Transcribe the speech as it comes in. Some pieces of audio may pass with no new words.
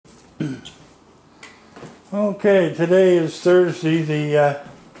Okay, today is Thursday the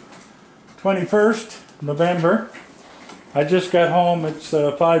 21st November. I just got home. It's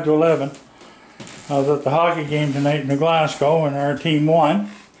 5 to 11. I was at the hockey game tonight in Glasgow and our team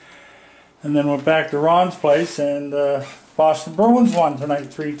won. And then went back to Ron's place and Boston Bruins won tonight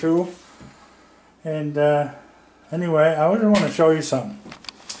 3-2. And anyway, I just want to show you something.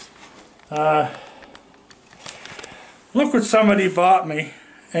 Look what somebody bought me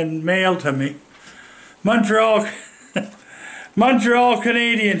and mailed to me. Montreal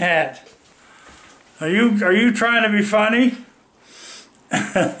Canadian hat. Are you trying to be funny?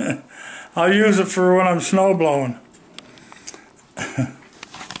 I'll use it for when I'm snowblowing.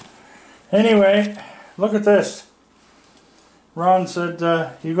 Anyway, look at this. Ron said,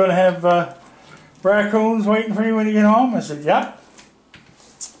 you going to have raccoons waiting for you when you get home? I said, yeah.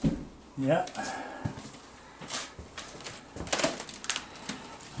 Yeah.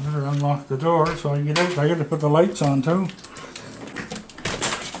 I better unlock the door so I can get out. I got to put the lights on too.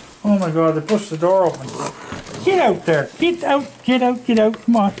 Oh my God, they pushed the door open. Get out there. Get out, get out, get out.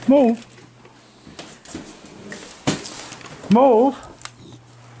 Come on, move. Move.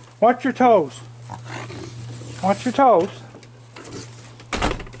 Watch your toes. Watch your toes.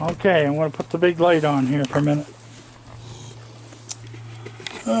 Okay, I'm going to put the big light on here for a minute.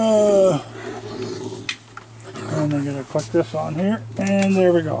 And I'm going to click this on here, and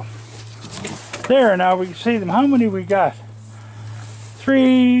there we go. There, now we can see them. How many we got?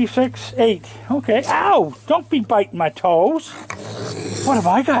 3, 6, 8. Okay. Ow! Don't be biting my toes. What have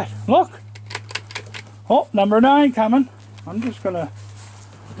I got? Look. Oh, number 9 coming. I'm just going to...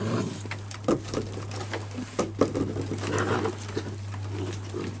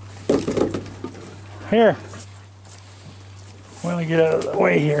 Here. Let me get out of the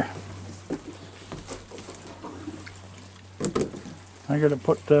way here. I got to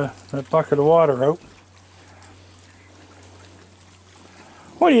put that bucket of water out.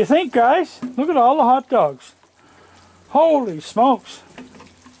 What do you think, guys? Look at all the hot dogs. Holy smokes.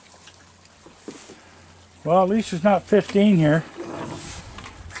 Well, at least there's not 15 here.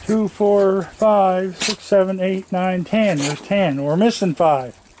 2, 4, 5, 6, 7, 8, 9, 10. There's 10. We're missing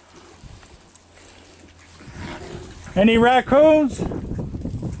 5. Any raccoons?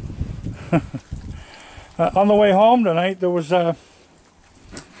 On the way home tonight, there was a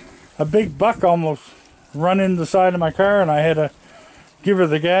big buck almost run into the side of my car, and I had to give her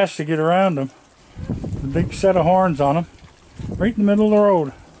the gas to get around him. A big set of horns on him, right in the middle of the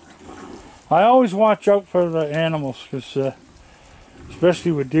road. I always watch out for the animals, because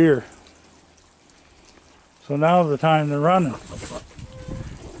especially with deer. So now's the time they're running.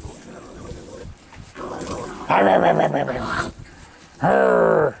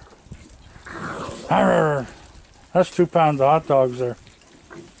 That's 2 pounds of hot dogs there.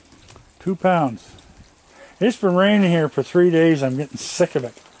 2 pounds. It's been raining here for 3 days. I'm getting sick of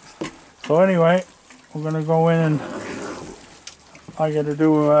it. So anyway, we're going to go in and I got to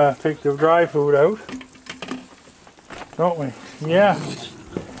do take the dry food out. Don't we? Yeah.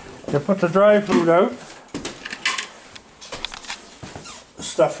 You put the dry food out.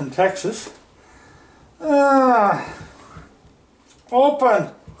 Stuff from Texas. Open.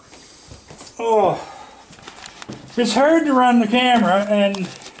 Oh. It's hard to run the camera and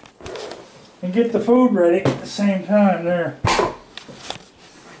get the food ready at the same time there.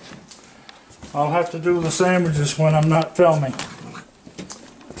 I'll have to do the sandwiches when I'm not filming.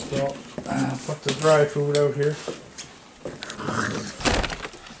 So I'll put the dry food out here.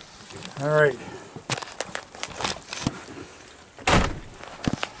 Alright.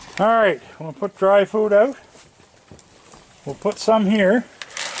 Alright, we'll put dry food out. We'll put some here.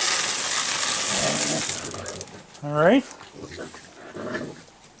 Alright.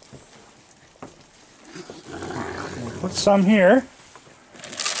 We'll put some here.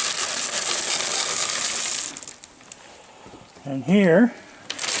 And here.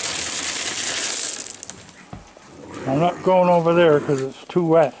 I'm not going over there because it's too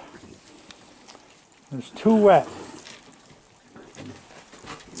wet. It's too wet.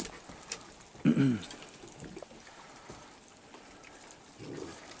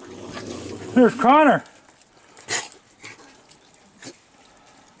 There's Connor.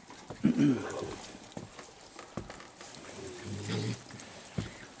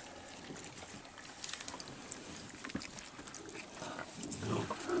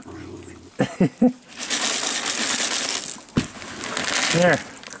 There.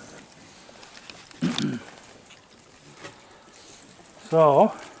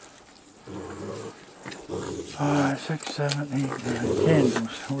 So, 5, 6, 7, 8, 9, 10.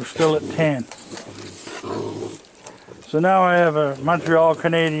 We're still at 10. So now I have a Montreal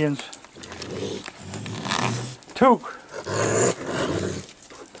Canadiens toque.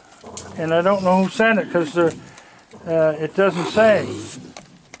 And I don't know who sent it because it doesn't say.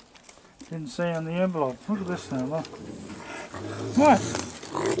 It didn't say on the envelope. Look at this now, look. What?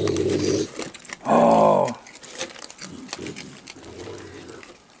 Oh.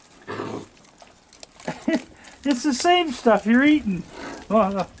 It's the same stuff you're eating.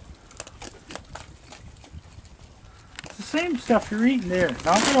 Look, look. It's the same stuff you're eating there.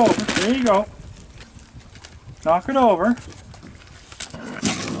 Knock it over. There you go. Knock it over.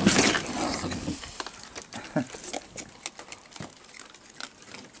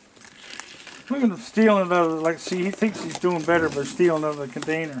 Look at him stealing it out of the, like, see, he thinks he's doing better by stealing out of the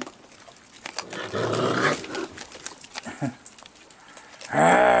container.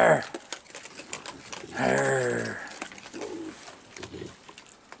 Arr. Arr.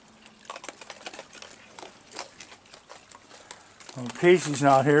 Well, Casey's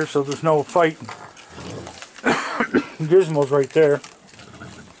not here, so there's no fighting. Gizmo's right there.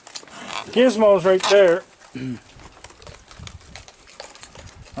 Gizmo's right there.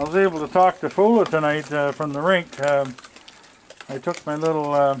 I was able to talk to Fula tonight from the rink. I took my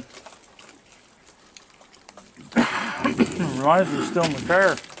little, reminds me of still in the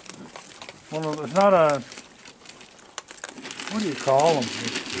car. Well, it's not a, what do you call them?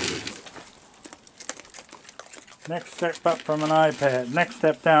 Next step up from an iPad. Next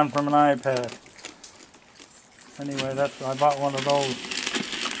step down from an iPad. Anyway, that's, I bought one of those.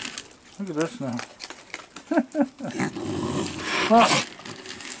 Look at this now. Well,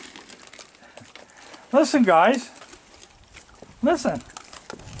 listen, guys. Listen.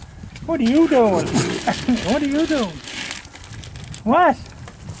 What are you doing? What are you doing? What?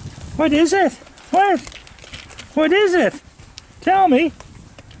 What is it? What? What is it? Tell me.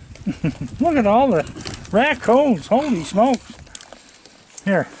 Look at all the raccoons. Holy smokes.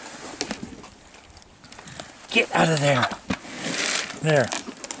 Here. Get out of there. There.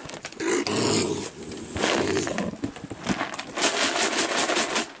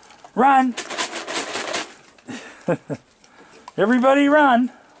 Run. Everybody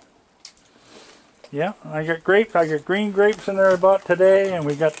run. Yeah, I got grapes. I got green grapes in there I bought today, and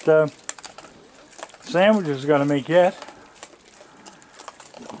we got sandwiches got to make yet.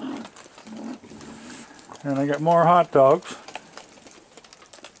 And I got more hot dogs.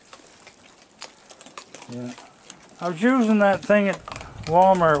 Yeah. I was using that thing at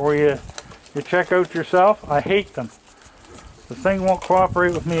Walmart where you check out yourself. I hate them. The thing won't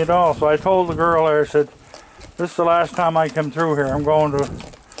cooperate with me at all. So I told the girl there, I said, this is the last time I come through here. I'm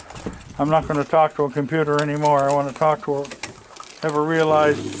not going to talk to a computer anymore. I want to talk to have a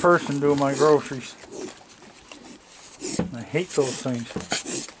realized person do my groceries. I hate those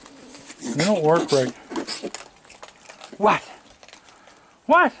things. They don't work right. What?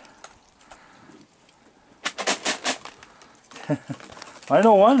 What? I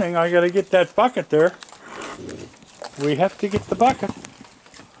know one thing. I got to get that bucket there. We have to get the bucket.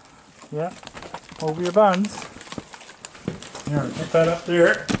 Yeah. Over your buns. Here, put that up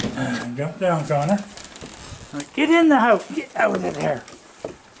there. Jump down, Connor. Right, get in the house. Get out of there.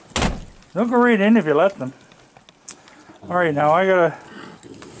 They'll go right in if you let them. All right, now I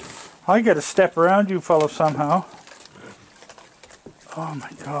gotta step around you fellas somehow. Oh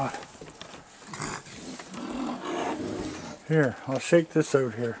my God. Here, I'll shake this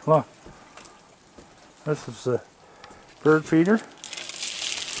out here. Look. This is the bird feeder.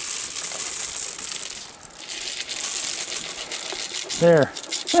 There.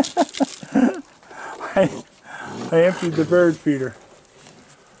 I emptied the bird feeder.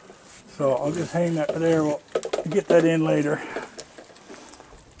 So I'll just hang that there. We'll get that in later.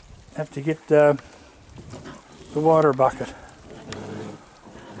 Have to get the water bucket.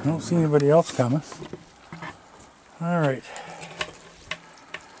 I don't see anybody else coming. Alright.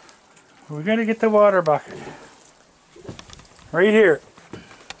 We gotta get the water bucket. Right here.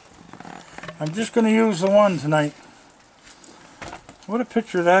 I'm just gonna use the one tonight. What a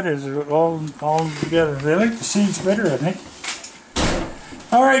picture that is, all together. They like the seeds better, I think.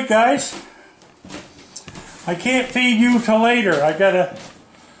 Alright guys. I can't feed you till later. I gotta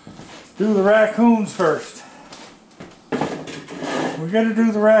do the raccoons first. We gotta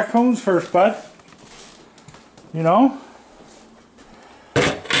do the raccoons first, bud. You know?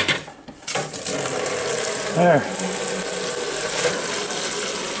 There.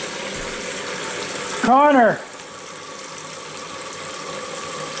 Connor!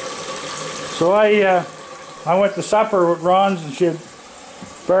 So I went to supper with Ron's and she had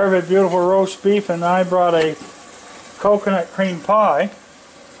Barb had beautiful roast beef and I brought a coconut cream pie.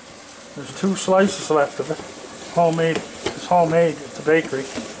 There's 2 slices left of it. Homemade. It's homemade at the bakery.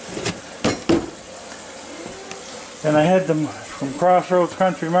 And I had them from Crossroads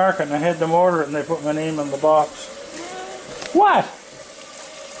Country Market, and I had them order it, and they put my name on the box. What?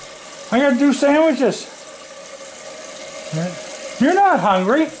 I gotta do sandwiches. You're not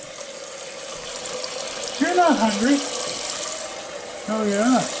hungry. You're not hungry. No, you're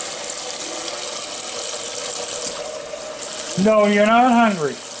not. No, you're not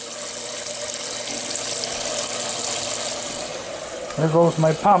hungry. There goes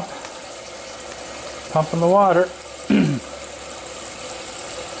my pump. Pumping the water.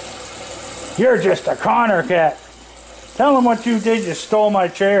 You're just a Connor cat. Tell him what you did. You stole my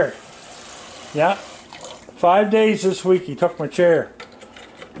chair. Yeah. 5 days this week he took my chair.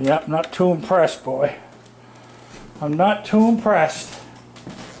 Yeah, I'm not too impressed, boy. I'm not too impressed.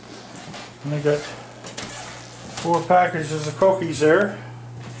 And I got 4 packages of cookies there.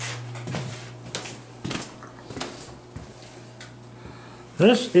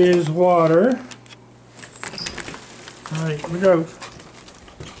 This is water. Alright, we go.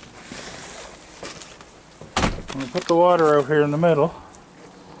 I'm going to put the water out here in the middle.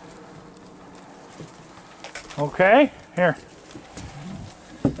 Okay, here.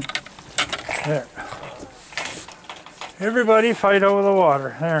 There. Everybody fight over the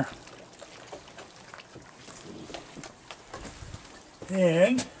water. There.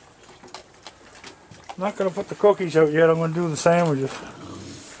 And I'm not going to put the cookies out yet. I'm going to do the sandwiches.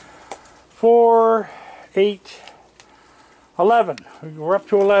 4, 8, 11. We're up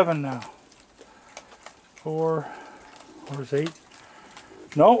to 11 now. 4, where's 8?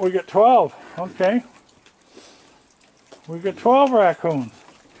 No, we got 12. Okay. We got 12 raccoons.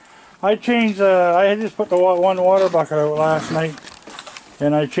 I changed, I had just put the one water bucket out last night,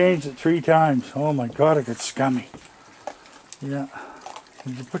 and I changed it 3 times. Oh my God, it gets scummy. Yeah.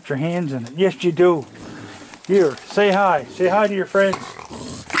 Did you put your hands in it? Yes, you do. Here, say hi. Say hi to your friends.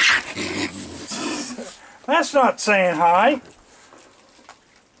 That's not saying hi.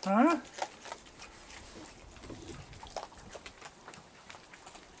 Huh?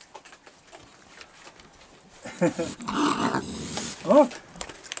 Look.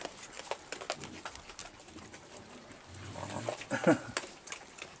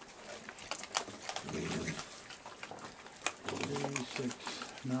 6,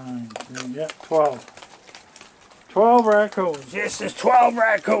 9, 10, yeah, 12. 12 raccoons. Yes, there's 12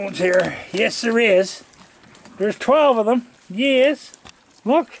 raccoons here. Yes, there is. There's 12 of them. Yes.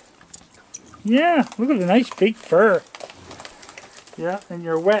 Look. Yeah, look at the nice big fur. Yeah, and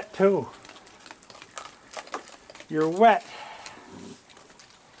you're wet too. You're wet.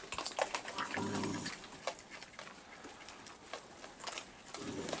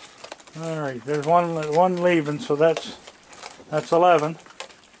 All right, there's one leaving, so that's 11.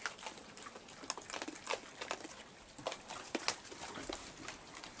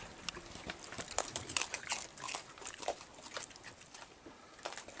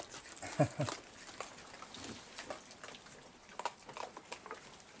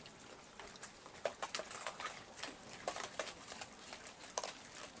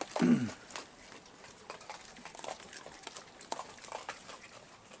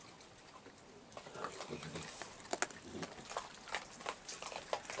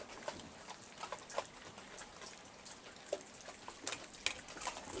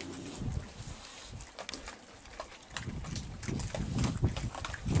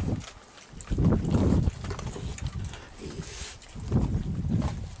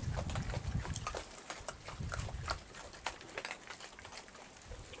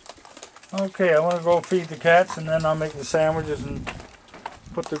 Okay, I want to go feed the cats, and then I'll make the sandwiches and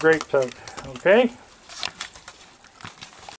put the grapes out. Okay?